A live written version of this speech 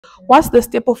What's the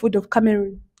staple food of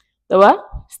Cameroon? The what?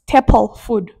 Staple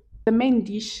food. The main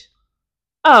dish.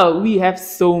 Oh, we have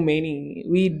so many.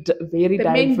 Very The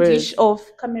diverse. main dish of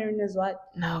Cameroon is what?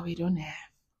 No, we don't have.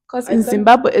 Because in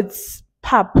Zimbabwe, it's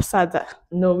pap sada.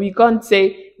 No, we can't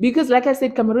say because, like I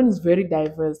said, Cameroon is very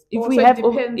diverse. If we so have,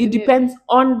 it it depends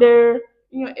on the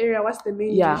in your area. What's the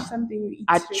main dish? Something you eat.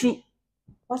 Achu.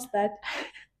 What's that?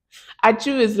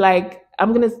 Achu is like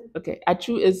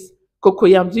Achu is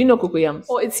cocoyams. Do you know cocoyams?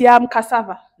 Oh, it's yam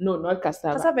cassava. No, not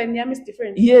cassava. Cassava and yam is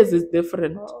different. Yes, it's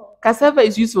different. Oh. Cassava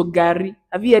is used for gari.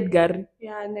 Have you had gari?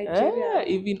 Yeah, Nigeria.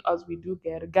 Even us, we do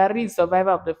gari. Gari is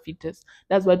survival of the fittest.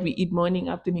 That's what we eat morning,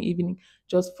 afternoon, evening,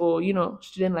 just for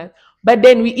student life. But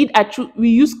then we eat achu. We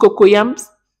use cocoyams.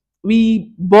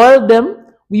 We boil them.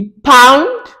 We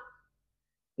pound.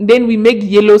 Then we make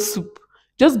yellow soup.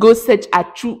 Just go search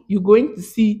achu. You're going to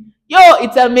see. Yo,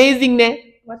 it's amazing, ne?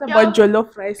 What about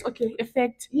jollof rice? Okay,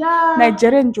 effect. Yeah.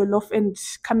 Nigerian jollof and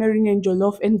Cameroonian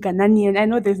jollof and Ghanaian. I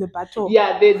know there's a battle.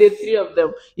 Yeah, there are three of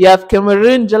them. You have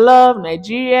Cameroon jollof,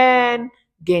 Nigerian,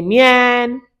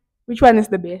 Ghanaian. Which one is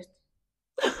the best?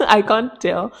 I can't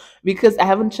tell because I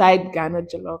haven't tried Ghana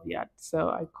jollof yet, so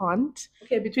I can't.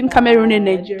 Okay, between Cameroon and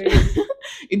Nigeria.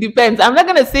 It depends. I'm not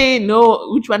gonna say no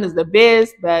which one is the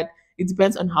best, but it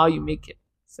depends on how you make it.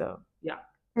 So yeah.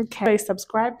 Okay.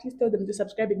 Subscribe. Please tell them to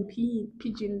subscribe in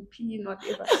pidgin,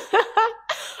 whatever.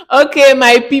 Okay,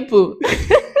 my people.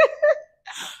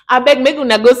 I beg make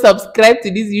una go subscribe to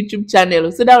this YouTube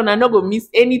channel so that una no go miss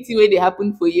anything where they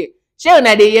happen for you. Share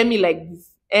una dey hear me like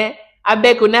this. I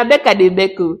beg una beg I dey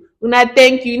beg una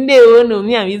thank you. No,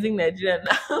 me I'm using Nigeria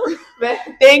now. But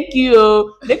thank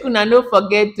you. Make una no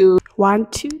forget to 1,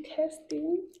 2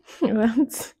 testing. 1,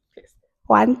 2.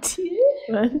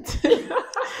 1, 2.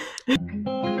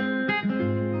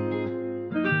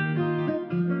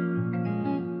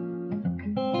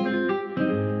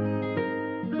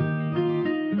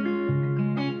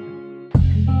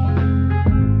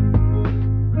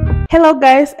 Hello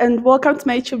guys and welcome to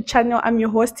my YouTube channel. I'm your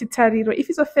host Titariro. If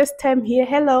it's your first time here,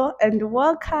 hello and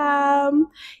welcome.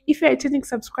 If you're a returning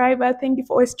subscriber, thank you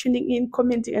for always tuning in,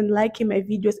 commenting and liking my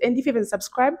videos. And if you haven't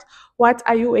subscribed, what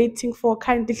are you waiting for?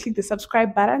 Kindly click the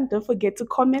subscribe button. Don't forget to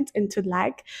comment and to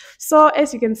like. So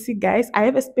as you can see guys, I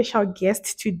have a special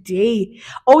guest today,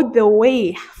 all the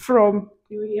way from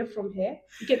you hear from here.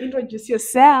 You can introduce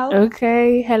yourself.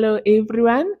 Okay, hello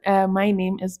everyone. My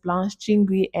name is Blanche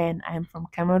Chingui and I'm from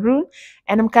Cameroon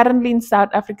and I'm currently in South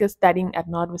Africa studying at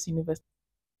Northwest University.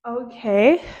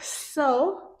 Okay,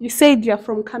 so you said you're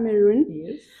from Cameroon.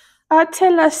 Yes.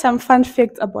 Tell us some fun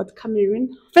facts about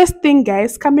Cameroon. First thing,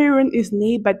 guys, Cameroon is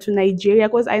neighbor to Nigeria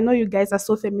because I know you guys are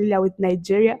so familiar with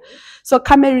Nigeria. So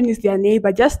Cameroon is their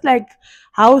neighbor, just like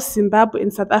how Zimbabwe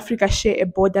and South Africa share a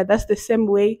border. That's the same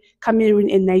way Cameroon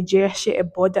and Nigeria share a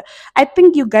border. I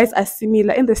think you guys are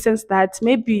similar in the sense that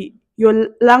maybe your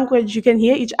language, you can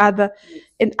hear each other,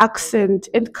 and accent,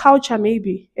 and culture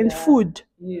maybe, and food.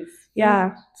 Yes.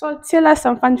 Yeah. So tell us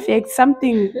some fun facts,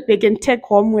 something they can take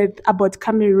home with about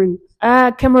Cameroon.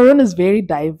 Cameroon is very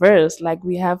diverse. Like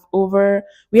we have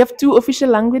 2 official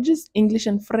languages, English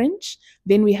and French.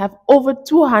 Then we have over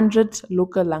 200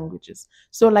 local languages.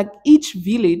 So like each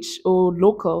village or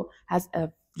local has a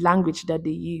language that they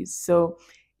use. So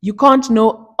you can't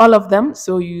know all of them.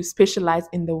 So you specialize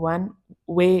in the one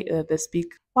way they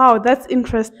speak. Wow, that's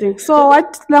interesting. So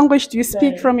what language do you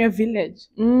speak from your village?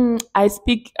 I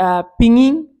speak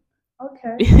Pingin.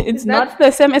 Okay. It's not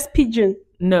the same as Pidgin.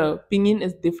 No, Pingin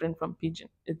is different from Pidgin.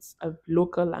 It's a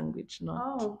local language.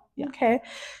 Okay.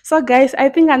 So guys, I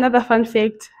think another fun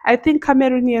fact, I think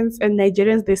Cameroonians and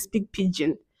Nigerians, they speak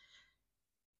Pidgin.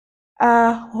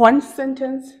 One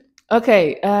sentence.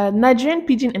 Okay, Nigerian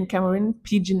Pidgin and Cameroon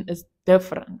Pidgin is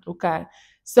different. Okay.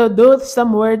 So those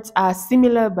some words are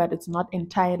similar, but it's not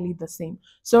entirely the same.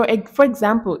 So for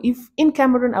example, if in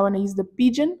Cameroon I want to use the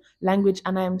Pidgin language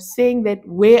and I'm saying that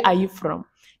where are you from?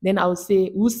 Then I'll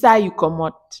say Usa you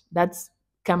komot. That's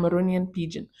Cameroonian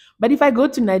Pidgin. But if I go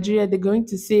to Nigeria, they're going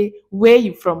to say where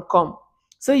you from come.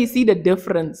 So you see the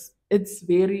difference. It's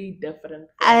very different.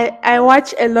 I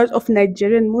watch a lot of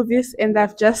Nigerian movies and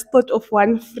I've just thought of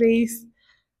one phrase.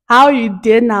 How you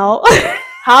dare now?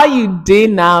 How you day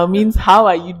now means how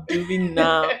are you doing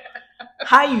now?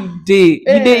 How you day?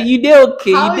 You day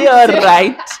okay? You day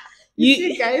alright? You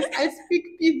see, guys, I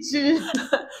speak Pidgin.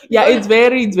 Yeah, it's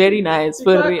very nice.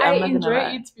 For real, I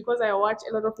enjoy it because I watch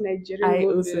a lot of Nigerian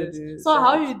movies. Also do. So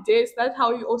how you day? Is that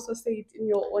how you also say it in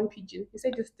your own Pidgin? You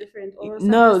said it's different. Or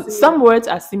no, some words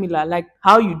are similar. Like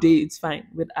how you day, it's fine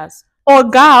with us. Oh,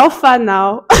 God, how far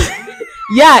now?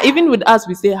 Yeah, even with us,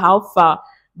 we say how far,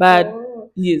 but.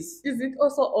 Yes. Is it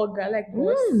also Oga, like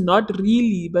boss? Not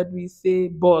really, but we say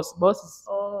boss. Boss is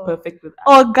perfect with us.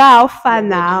 Oga, how far Yeah,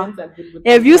 now? Nigerians are good with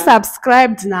Have you Oga.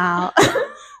 subscribed now?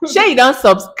 Sure you don't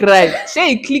subscribe. Sure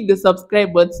you click the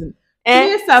subscribe button. Please So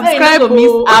you subscribe, not go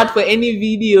miss oh. out for any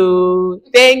video.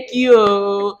 Thank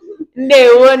you.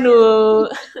 Ndewono.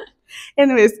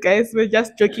 Anyways, guys, we're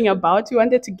just joking about. We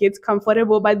wanted to get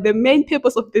comfortable, but the main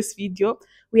purpose of this video,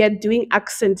 we are doing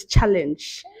accent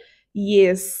challenge.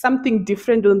 Yes, something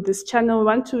different on this channel. We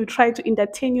want to try to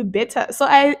entertain you better. So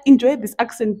I enjoy this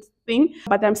accent thing,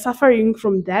 but I'm suffering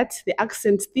from that, the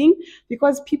accent thing,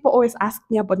 because people always ask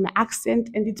me about my accent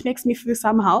and it makes me feel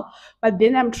somehow. But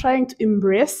then I'm trying to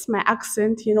embrace my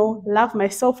accent, love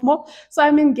myself more. So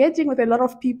I'm engaging with a lot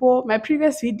of people. My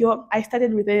previous video, I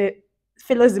started with a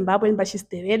fellow Zimbabwean, but she's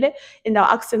Ndebele, and our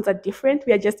accents are different.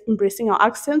 We are just embracing our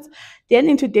accents. Then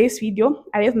in today's video,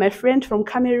 I have my friend from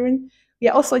Cameroon. We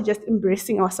are also just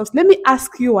embracing ourselves. Let me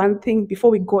ask you one thing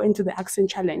before we go into the accent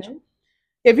challenge. Okay.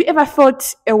 Have you ever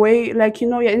felt a way like,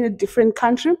 you're in a different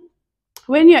country?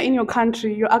 When you're in your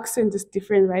country, your accent is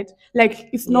different, right? Like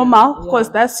it's normal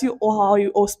because that's you or how you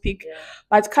all speak. Yeah.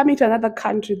 But coming to another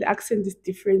country, the accent is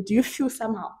different. Do you feel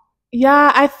somehow?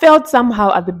 Yeah, I felt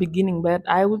somehow at the beginning, but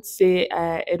I would say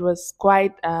it was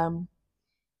quite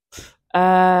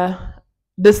uh,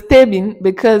 disturbing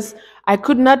because I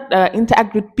could not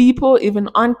interact with people even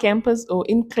on campus or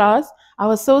in class. I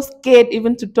was so scared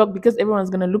even to talk because everyone's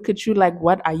gonna look at you like,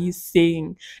 "What are you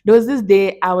saying?" There was this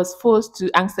day I was forced to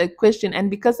answer a question, and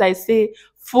because I say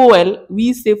fuel,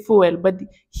 we say fuel, but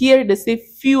here they say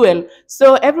fuel.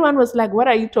 So everyone was like, "What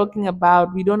are you talking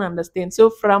about? We don't understand."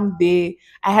 So from there,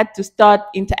 I had to start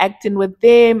interacting with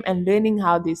them and learning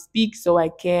how they speak so I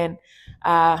can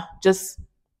just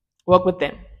work with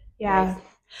them. Yeah.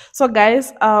 So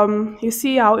guys, you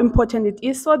see how important it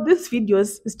is. So this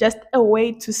videos is just a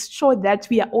way to show that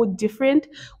we are all different,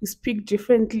 we speak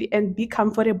differently, and be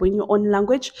comfortable in your own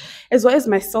language. As well as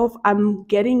myself, I'm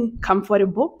getting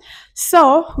comfortable.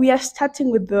 So we are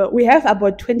starting with we have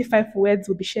about 25 words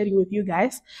we'll be sharing with you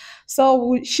guys.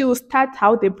 So she will start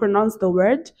how they pronounce the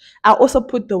word. I'll also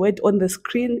put the word on the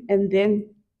screen, and then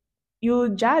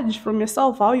you judge from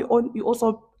yourself how you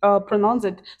also pronounce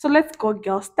it. So let's go,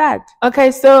 girl. Start.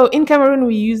 Okay, so in Cameroon,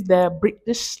 we use the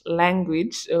British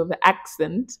language, the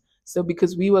accent. So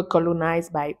because we were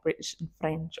colonized by British and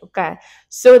French. Okay,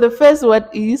 so the first word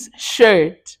is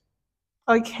shirt.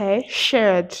 Okay,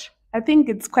 shirt. I think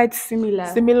it's quite similar.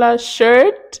 Similar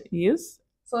shirt, yes.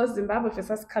 So Zimbabwe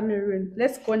versus Cameroon.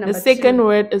 Let's go number The second two.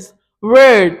 word is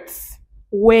words.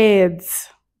 Words.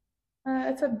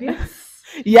 It's a bit.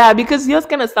 Yeah, because yours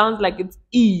kind of sounds like it's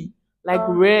E, like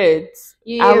words.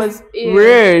 Yes, I was yes.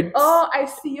 words. Oh, I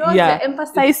see. Yours Yeah. you're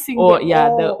emphasizing Oh, the yeah,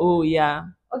 O. the O, yeah.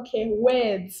 Okay,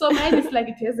 words. So mine is like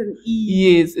it has an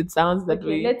E. Yes, it sounds that Okay,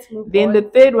 way. let's move Then on. the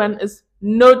third one is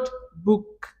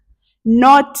notebook.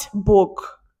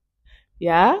 Notebook.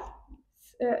 Yeah,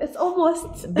 It's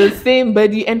almost the same,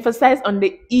 but you emphasize on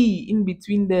the E in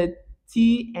between the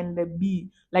T and the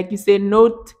B. Like you say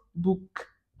notebook.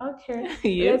 okay.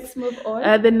 Yes. Let's move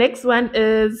on. The next one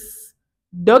is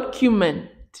document.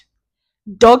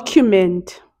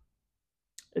 Document.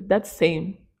 That's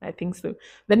same. I think so.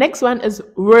 The next one is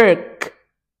work.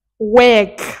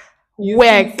 Work. You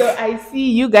Work. see, so I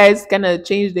see you guys kind of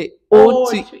change the O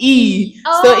to E.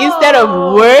 Oh. So instead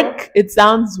of work, it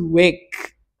sounds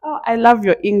work. Oh, I love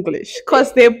your English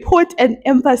because they put an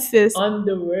emphasis On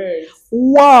the words.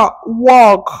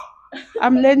 Walk.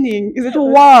 I'm learning. Is it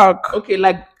work? Okay,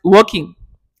 like walking.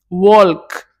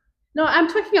 Walk. No, I'm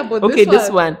talking about Okay,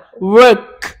 this one.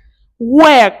 Work.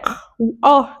 Work.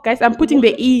 Oh, guys, I'm putting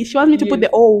the E. She wants me to put the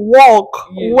O. Walk.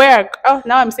 Yes. Work. Oh,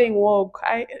 now I'm saying walk.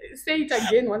 I say it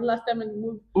again one last time and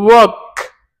move.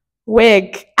 Work.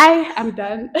 Work. I am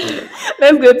done.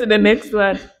 Let's go to the next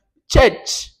one.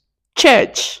 Church.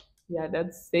 Church. Yeah,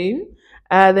 that's same.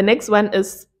 The next one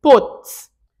is sports.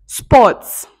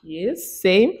 Sports. Yes,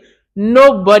 same.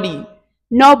 Nobody.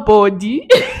 Nobody.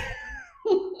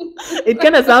 It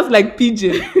kind of sounds like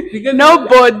pigeon. Because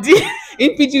Nobody.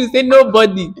 in pigeon you say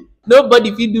nobody. Nobody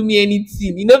if you do me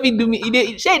anything. You know if you do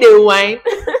me, share the wine.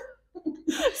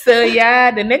 So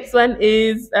yeah, the next one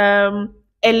is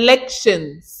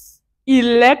elections.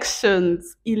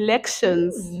 Elections.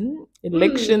 Elections.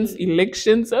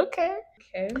 Elections. Okay.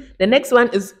 Okay. The next one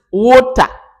is water.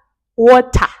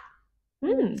 Water.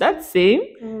 That's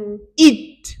same.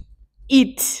 Eat.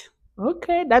 Eat.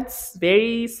 Okay, that's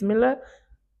very similar.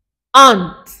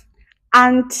 Aunt.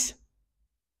 Aunt.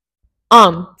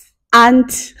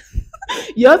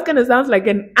 Yours kind of sounds like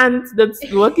an ant that's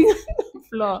walking on the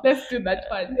floor. Let's do that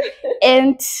one.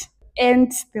 Ant.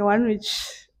 And the one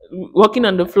which walking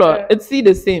on the floor. It's see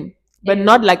the same, but ant.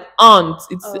 not like aunt.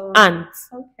 It's Oh, aunt,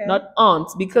 okay. not aunt,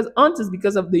 because aunt is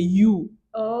because of the U.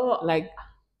 Oh, Like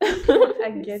I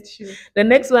get you. the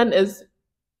next one is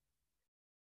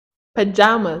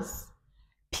pajamas.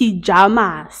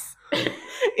 Pajamas.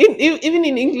 Even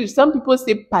in English, some people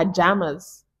say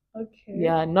pajamas. Okay.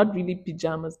 Yeah, not really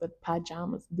pajamas, but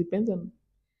pajamas. Depends on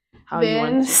how you Then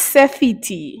want to.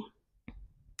 safety.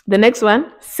 The next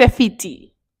one,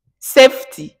 Safety.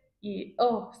 safety.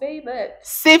 Oh, say that.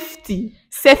 Safety.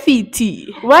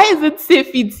 Safety. Why is it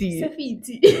safety?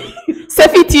 Safety.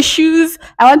 Safety shoes.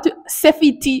 I want to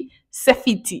safety.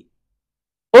 Safety.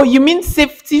 Oh, you mean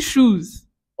safety shoes?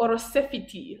 Or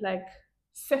safety, like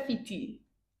safety.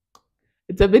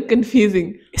 It's a bit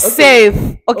confusing. Okay.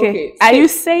 Safe. Okay. Are you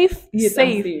safe? Yes,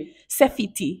 safe. I'm safe.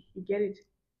 Safety. You get it?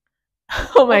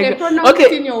 Oh my god. Pronounce Okay.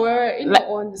 it in your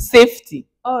own. Safety.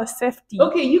 Oh, safety.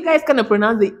 Okay, you guys kind of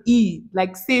pronounce the E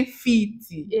like safety.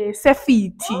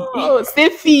 Safety. Oh,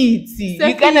 safety.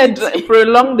 You kind of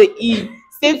prolong the E.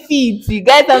 Safety.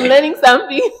 Guys, I'm learning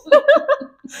something.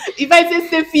 If I say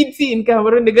safety in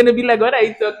Cameroon, they're gonna be like, "What are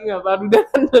you talking about?" We don't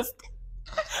understand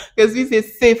because we say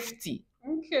safety.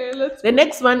 Okay, let's. The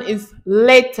next one is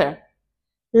letter.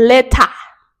 Letter.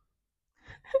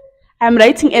 I'm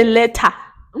writing a letter.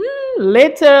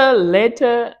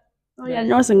 Letter. Oh, you're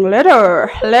using letter.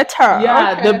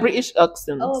 Yeah, okay. the British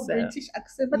accent. Oh, British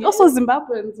accent. But also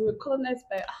Zimbabweans were colonized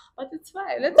by. But it's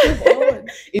fine. Let's move on.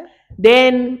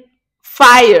 Then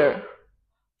fire.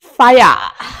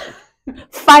 Fire.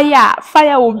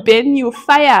 Fire will burn you.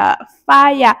 Fire.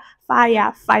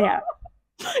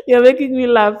 You're making me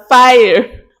laugh.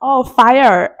 Fire. Oh,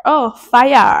 fire.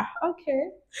 Okay.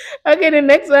 Okay, the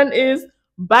next one is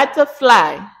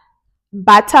butterfly.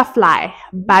 Butterfly.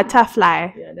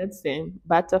 Yeah, that's same.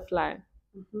 Butterfly.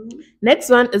 Next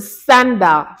one is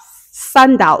sandals.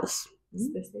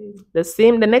 The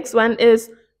same. The next one is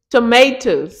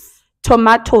tomatoes.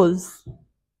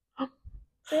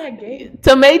 Say again.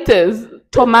 Tomatoes.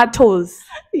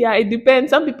 Yeah, it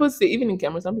depends. Some people say, even in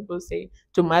Cameroon, some people say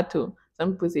tomato.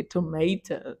 Some people say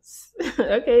tomatoes.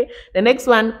 Okay. The next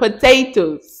one,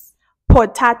 potatoes.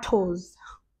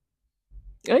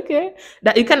 Okay.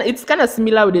 That it's kind of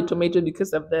similar with the tomato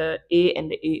because of the A and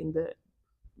the A in the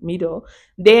middle.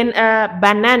 Then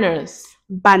bananas.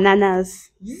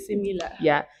 Similar.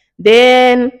 Yeah.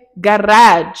 Then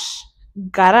garage.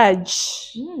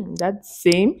 That's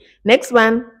same. Next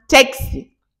one,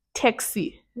 taxi. That's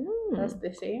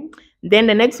the same. Then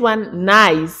the next one,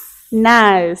 nice.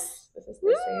 This is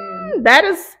the same. That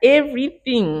is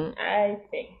everything, I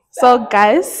think. So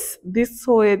guys, these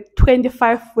were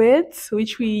 25 words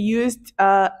which we used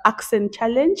accent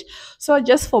challenge. So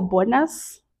just for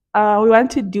bonus, we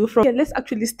want to do from let's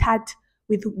actually start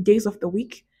with days of the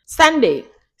week. Sunday,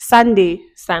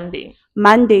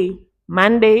 Monday,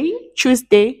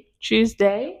 Tuesday,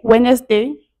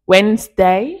 Wednesday,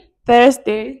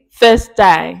 Thursday,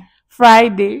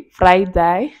 Friday,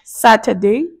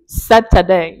 Saturday,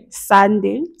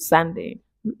 Sunday,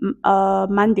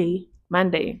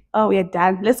 Monday. Oh, we're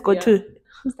done. Let's go to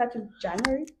start with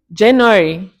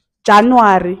January,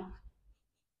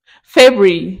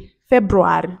 February,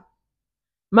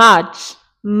 March,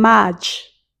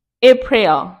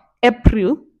 April,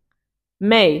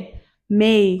 May,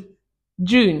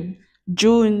 June,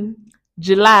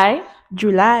 July,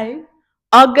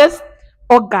 August.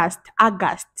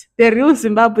 The real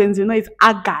Zimbabweans, it's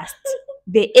August.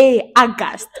 The A,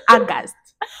 August.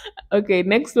 Okay,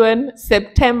 next one,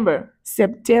 September,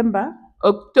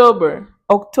 October,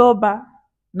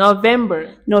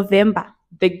 November,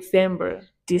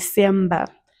 December.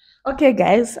 Okay,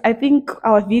 guys, I think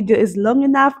our video is long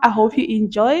enough. I hope you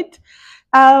enjoyed.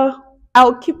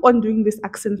 I'll keep on doing this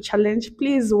accent challenge.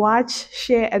 Please watch,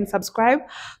 share, and subscribe.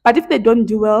 But if they don't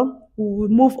do well, we'll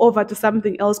move over to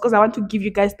something else because I want to give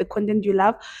you guys the content you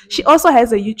love. She also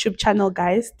has a YouTube channel,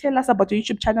 guys. Tell us about your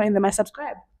YouTube channel and then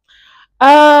subscribe.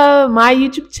 My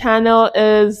YouTube channel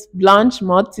is Blanche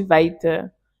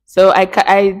Motivator. So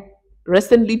I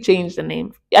recently changed the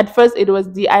name. At first, it was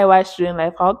DIY Student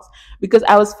Life Hacks because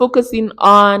I was focusing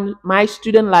on my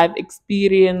student life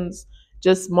experience,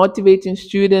 just motivating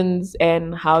students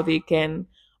and how they can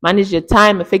manage their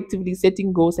time effectively,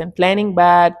 setting goals and planning.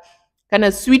 But kind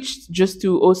of switched just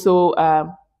to also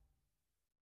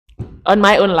on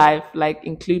my own life, like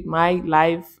include my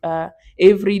life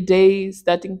every day,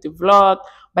 starting to vlog,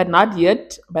 but not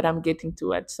yet, but I'm getting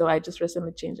to it. So I just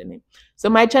recently changed the name. So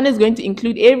my channel is going to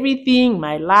include everything,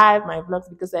 my life, my vlogs,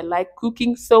 because I like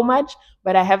cooking so much,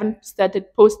 but I haven't started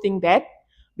posting that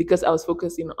because I was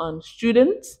focusing on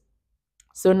students.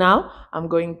 So now I'm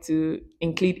going to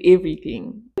include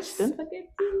everything. Don't forget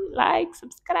to like,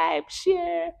 subscribe,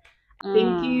 share.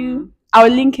 Thank you. I'll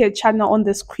link her channel on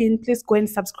the screen. Please go and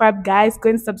subscribe, guys. Go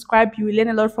and subscribe. You will learn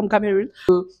a lot from Cameroon.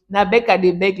 Now Becca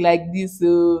they beg like this.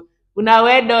 So una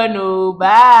well done. Oh,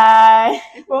 bye.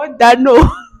 Oh, that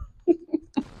no.